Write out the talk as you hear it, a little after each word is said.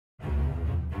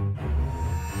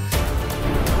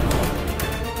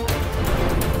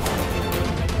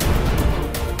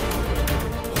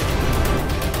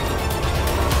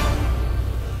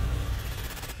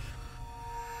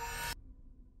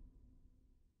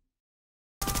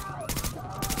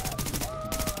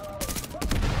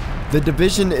The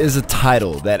Division is a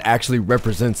title that actually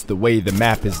represents the way the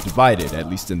map is divided, at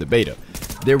least in the beta.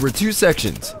 There were two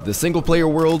sections, the single player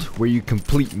world where you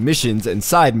complete missions and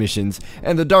side missions,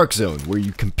 and the dark zone where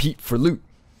you compete for loot.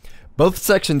 Both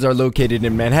sections are located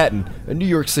in Manhattan, a New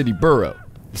York City borough.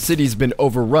 The city's been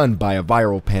overrun by a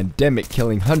viral pandemic,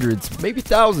 killing hundreds, maybe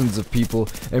thousands of people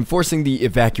and forcing the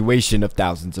evacuation of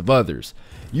thousands of others.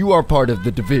 You are part of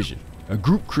the Division, a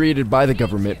group created by the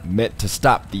government meant to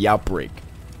stop the outbreak.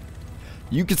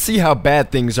 You can see how bad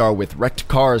things are with wrecked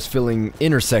cars filling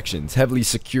intersections, heavily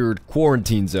secured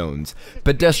quarantine zones,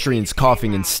 pedestrians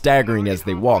coughing and staggering as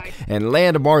they walk, and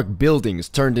landmark buildings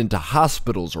turned into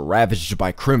hospitals or ravaged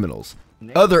by criminals.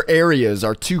 Other areas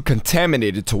are too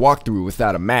contaminated to walk through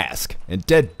without a mask, and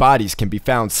dead bodies can be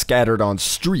found scattered on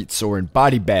streets or in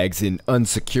body bags in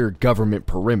unsecured government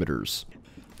perimeters.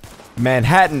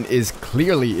 Manhattan is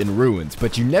clearly in ruins,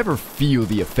 but you never feel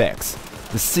the effects.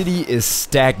 The city is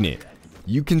stagnant.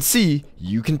 You can see,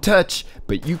 you can touch,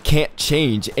 but you can't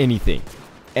change anything.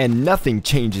 And nothing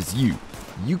changes you.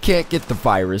 You can't get the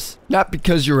virus, not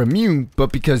because you're immune,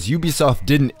 but because Ubisoft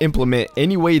didn't implement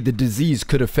any way the disease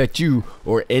could affect you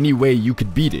or any way you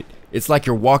could beat it. It's like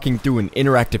you're walking through an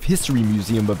interactive history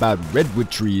museum about redwood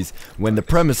trees when the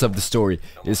premise of the story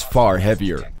is far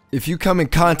heavier. If you come in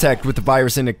contact with the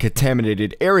virus in a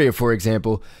contaminated area, for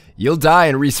example, you'll die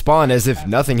and respawn as if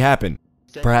nothing happened.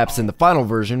 Perhaps in the final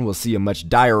version we'll see a much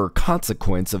direr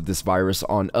consequence of this virus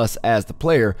on us as the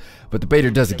player, but the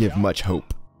beta doesn't give much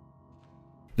hope.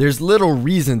 There's little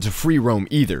reason to free roam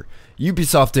either.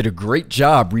 Ubisoft did a great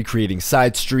job recreating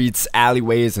side streets,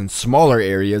 alleyways, and smaller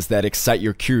areas that excite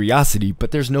your curiosity,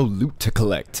 but there's no loot to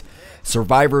collect.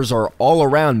 Survivors are all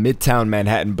around Midtown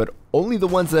Manhattan, but only the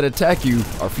ones that attack you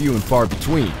are few and far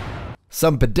between.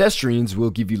 Some pedestrians will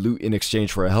give you loot in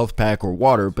exchange for a health pack or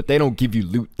water, but they don't give you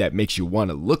loot that makes you want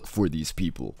to look for these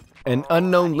people. An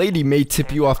unknown lady may tip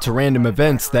you off to random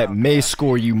events that may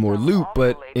score you more loot,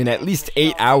 but in at least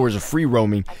 8 hours of free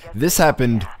roaming, this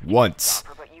happened once.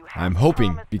 I'm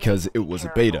hoping because it was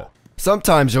a beta.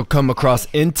 Sometimes you'll come across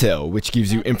intel, which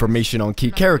gives you information on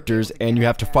key characters, and you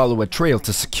have to follow a trail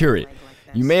to secure it.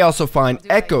 You may also find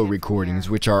echo recordings,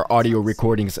 which are audio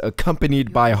recordings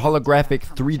accompanied by holographic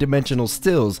three-dimensional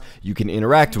stills you can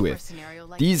interact with.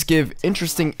 These give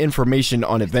interesting information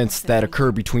on events that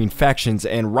occur between factions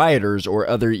and rioters or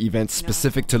other events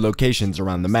specific to locations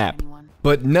around the map.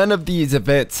 But none of these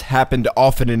events happened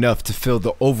often enough to fill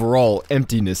the overall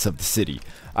emptiness of the city.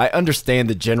 I understand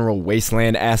the general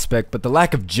wasteland aspect, but the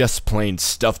lack of just plain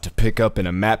stuff to pick up in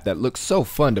a map that looks so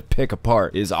fun to pick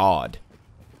apart is odd.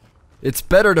 It's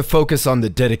better to focus on the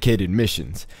dedicated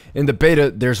missions. In the beta,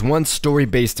 there's one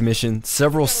story-based mission,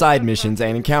 several side missions,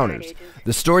 and encounters.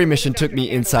 The story mission took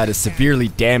me inside a severely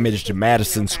damaged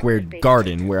Madison Square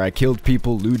Garden where I killed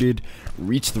people, looted,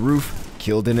 reached the roof,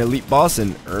 killed an elite boss,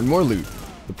 and earned more loot.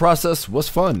 The process was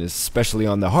fun, especially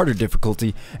on the harder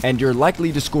difficulty, and you're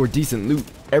likely to score decent loot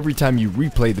every time you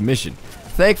replay the mission.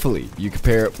 Thankfully, you can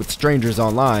pair it with strangers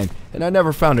online, and I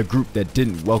never found a group that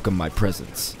didn't welcome my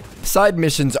presence. Side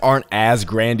missions aren't as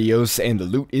grandiose and the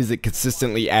loot isn't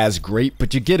consistently as great,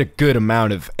 but you get a good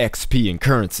amount of XP and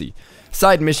currency.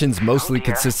 Side missions mostly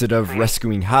consisted of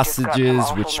rescuing hostages,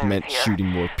 which meant shooting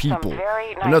more people.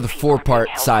 Another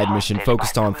 4-part side mission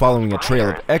focused on following a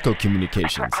trail of echo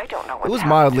communications. It was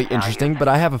mildly interesting, but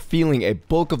I have a feeling a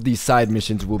bulk of these side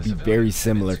missions will be very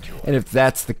similar, and if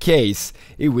that's the case,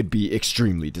 it would be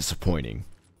extremely disappointing.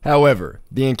 However,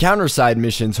 the encounter side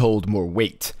missions hold more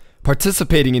weight.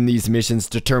 Participating in these missions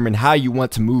determine how you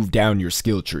want to move down your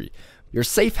skill tree. Your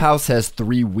safe house has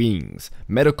 3 wings: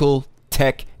 medical,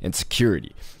 tech, and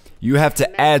security. You have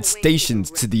to add stations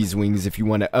to these wings if you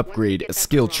want to upgrade a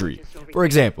skill tree. For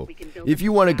example, if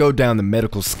you want to go down the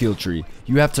medical skill tree,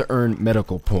 you have to earn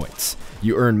medical points.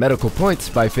 You earn medical points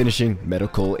by finishing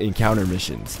medical encounter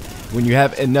missions. When you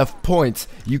have enough points,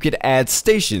 you could add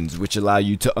stations which allow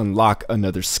you to unlock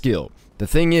another skill. The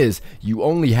thing is, you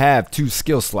only have 2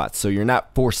 skill slots, so you're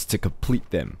not forced to complete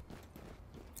them.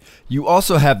 You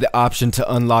also have the option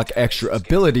to unlock extra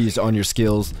abilities on your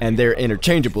skills, and they're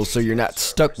interchangeable, so you're not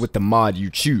stuck with the mod you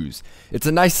choose. It's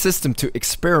a nice system to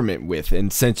experiment with,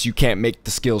 and since you can't make the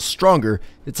skills stronger,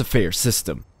 it's a fair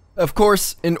system. Of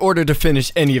course, in order to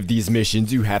finish any of these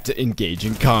missions, you have to engage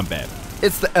in combat.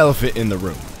 It's the elephant in the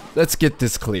room. Let's get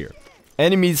this clear.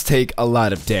 Enemies take a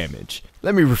lot of damage.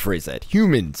 Let me rephrase that.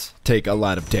 Humans take a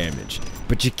lot of damage.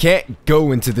 But you can't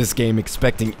go into this game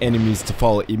expecting enemies to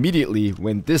fall immediately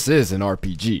when this is an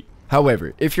RPG.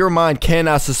 However, if your mind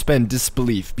cannot suspend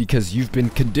disbelief because you've been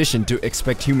conditioned to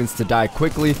expect humans to die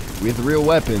quickly with real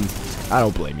weapons, I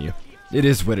don't blame you. It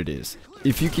is what it is.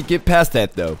 If you could get past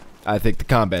that though, I think the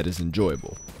combat is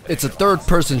enjoyable. It's a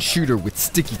third-person shooter with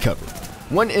sticky cover.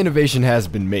 One innovation has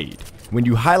been made. When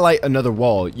you highlight another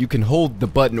wall, you can hold the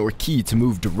button or key to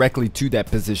move directly to that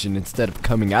position instead of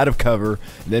coming out of cover,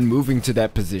 then moving to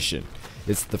that position.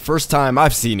 It's the first time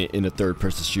I've seen it in a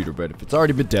third-person shooter, but if it's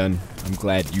already been done, I'm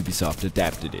glad Ubisoft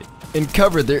adapted it. In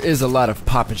cover, there is a lot of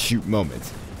pop and shoot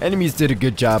moments. Enemies did a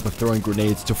good job of throwing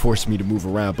grenades to force me to move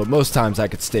around, but most times I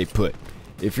could stay put.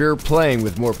 If you're playing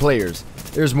with more players,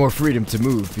 there's more freedom to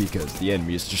move because the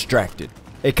enemy is distracted.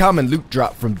 A common loot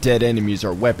drop from dead enemies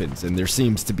are weapons, and there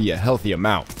seems to be a healthy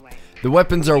amount. The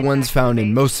weapons are ones found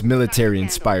in most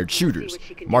military-inspired shooters: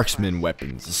 marksman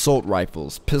weapons, assault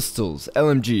rifles, pistols,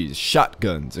 LMGs,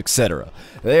 shotguns, etc.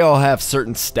 They all have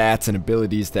certain stats and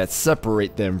abilities that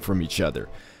separate them from each other.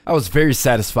 I was very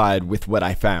satisfied with what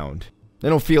I found. They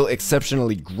don't feel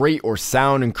exceptionally great or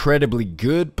sound incredibly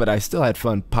good, but I still had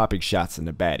fun popping shots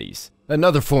into baddies.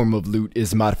 Another form of loot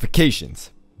is modifications,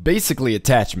 basically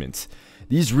attachments.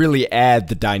 These really add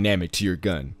the dynamic to your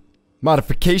gun.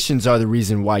 Modifications are the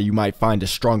reason why you might find a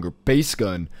stronger base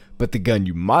gun, but the gun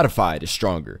you modified is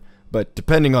stronger. But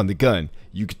depending on the gun,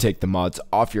 you could take the mods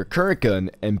off your current gun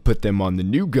and put them on the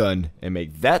new gun and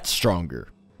make that stronger.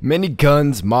 Many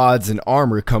guns, mods, and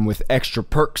armor come with extra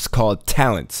perks called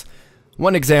talents.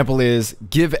 One example is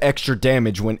give extra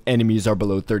damage when enemies are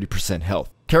below 30% health.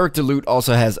 Character loot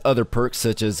also has other perks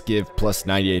such as give plus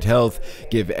 98 health,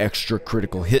 give extra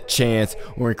critical hit chance,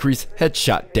 or increase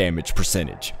headshot damage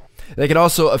percentage. They can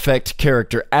also affect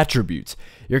character attributes.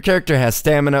 Your character has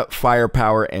stamina,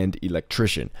 firepower, and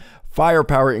electrician.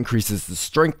 Firepower increases the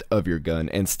strength of your gun,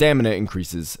 and stamina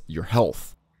increases your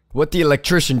health. What the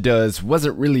electrician does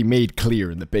wasn't really made clear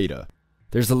in the beta.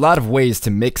 There's a lot of ways to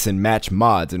mix and match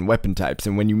mods and weapon types,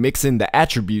 and when you mix in the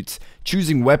attributes,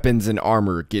 choosing weapons and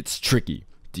armor gets tricky.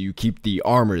 Do you keep the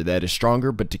armor that is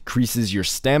stronger but decreases your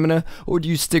stamina, or do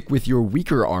you stick with your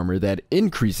weaker armor that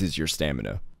increases your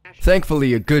stamina?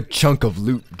 Thankfully, a good chunk of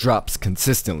loot drops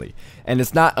consistently, and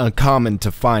it's not uncommon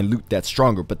to find loot that's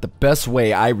stronger, but the best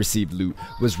way I received loot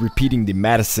was repeating the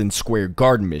Madison Square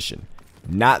Garden mission,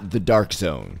 not the Dark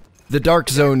Zone. The Dark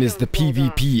Zone is the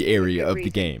PvP area of the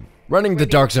game. Running the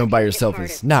Dark Zone by yourself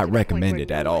is not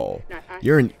recommended at all.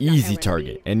 You're an easy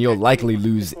target, and you'll likely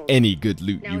lose any good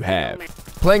loot you have.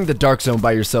 Playing the Dark Zone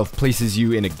by yourself places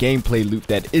you in a gameplay loop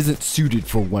that isn't suited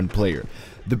for one player.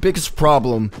 The biggest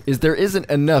problem is there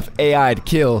isn't enough AI to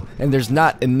kill, and there's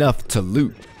not enough to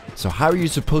loot. So how are you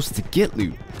supposed to get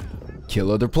loot?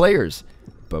 Kill other players.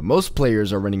 But most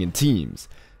players are running in teams,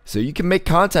 so you can make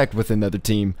contact with another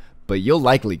team, but you'll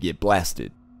likely get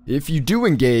blasted. If you do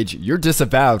engage, you're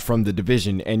disavowed from the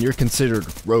division and you're considered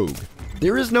rogue.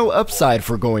 There is no upside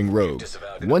for going rogue.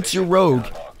 Once you're rogue,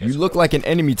 you look like an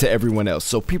enemy to everyone else,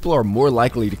 so people are more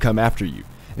likely to come after you.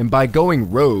 And by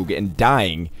going rogue and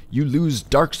dying, you lose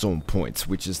Dark Zone points,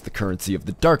 which is the currency of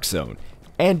the Dark Zone,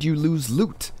 and you lose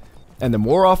loot. And the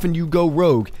more often you go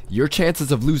rogue, your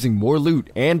chances of losing more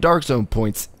loot and Dark Zone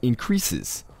points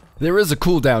increases. There is a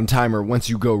cooldown timer once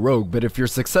you go rogue, but if you're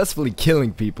successfully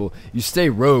killing people, you stay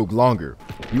rogue longer.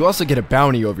 You also get a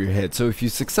bounty over your head, so if you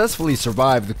successfully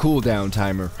survive the cooldown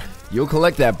timer, you'll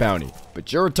collect that bounty.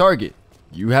 But you're a target,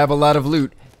 you have a lot of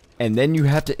loot, and then you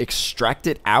have to extract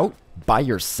it out by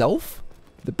yourself?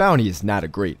 The bounty is not a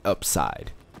great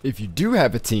upside. If you do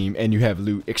have a team and you have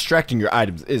loot, extracting your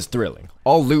items is thrilling.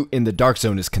 All loot in the Dark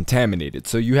Zone is contaminated,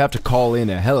 so you have to call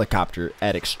in a helicopter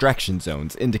at extraction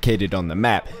zones indicated on the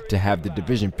map to have the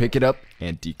division pick it up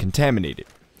and decontaminate it.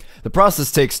 The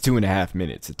process takes 2.5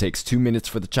 minutes. It takes 2 minutes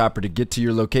for the chopper to get to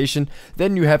your location,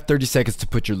 then you have 30 seconds to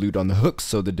put your loot on the hook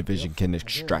so the division can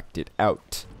extract it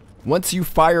out. Once you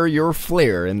fire your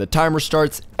flare and the timer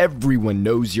starts, everyone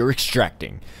knows you're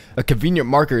extracting. A convenient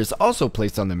marker is also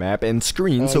placed on the map and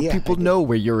screened so people know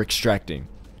where you're extracting.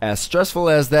 As stressful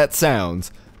as that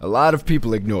sounds, a lot of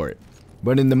people ignore it.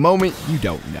 But in the moment, you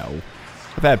don't know.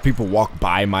 I've had people walk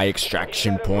by my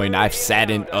extraction point, I've sat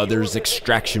in others'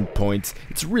 extraction points.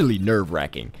 It's really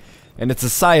nerve-wracking. And it's a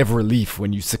sigh of relief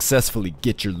when you successfully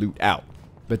get your loot out.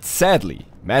 But sadly,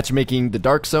 matchmaking the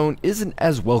Dark Zone isn't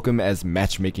as welcome as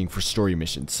matchmaking for story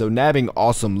missions, so nabbing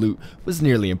awesome loot was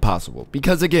nearly impossible,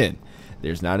 because again,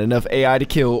 there's not enough AI to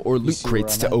kill or loot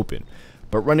crates to open.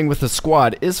 But running with a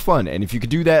squad is fun, and if you could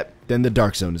do that, then the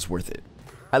Dark Zone is worth it.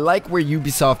 I like where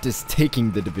Ubisoft is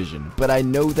taking the division, but I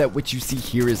know that what you see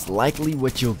here is likely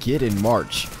what you'll get in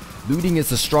March. Looting is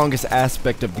the strongest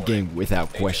aspect of the game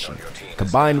without question.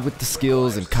 Combined with the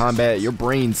skills and combat, your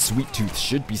brain's sweet tooth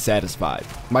should be satisfied.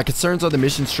 My concerns are the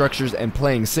mission structures and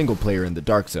playing single player in the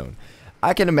Dark Zone.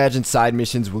 I can imagine side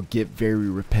missions will get very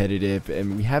repetitive,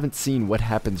 and we haven't seen what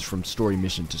happens from story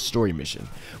mission to story mission.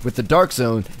 With the Dark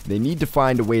Zone, they need to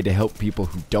find a way to help people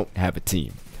who don't have a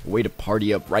team. A way to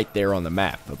party up right there on the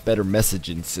map, a better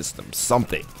messaging system,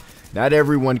 something. Not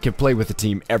everyone can play with a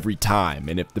team every time,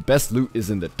 and if the best loot is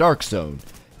in the Dark Zone,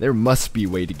 there must be a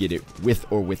way to get it with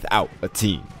or without a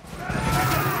team.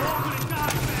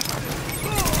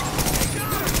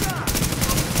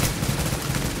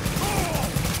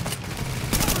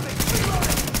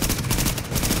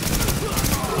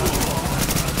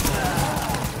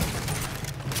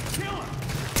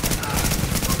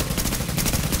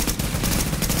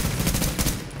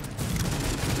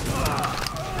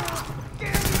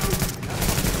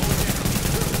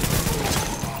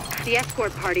 The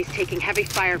escort party's taking heavy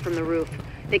fire from the roof.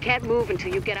 They can't move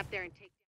until you get up there and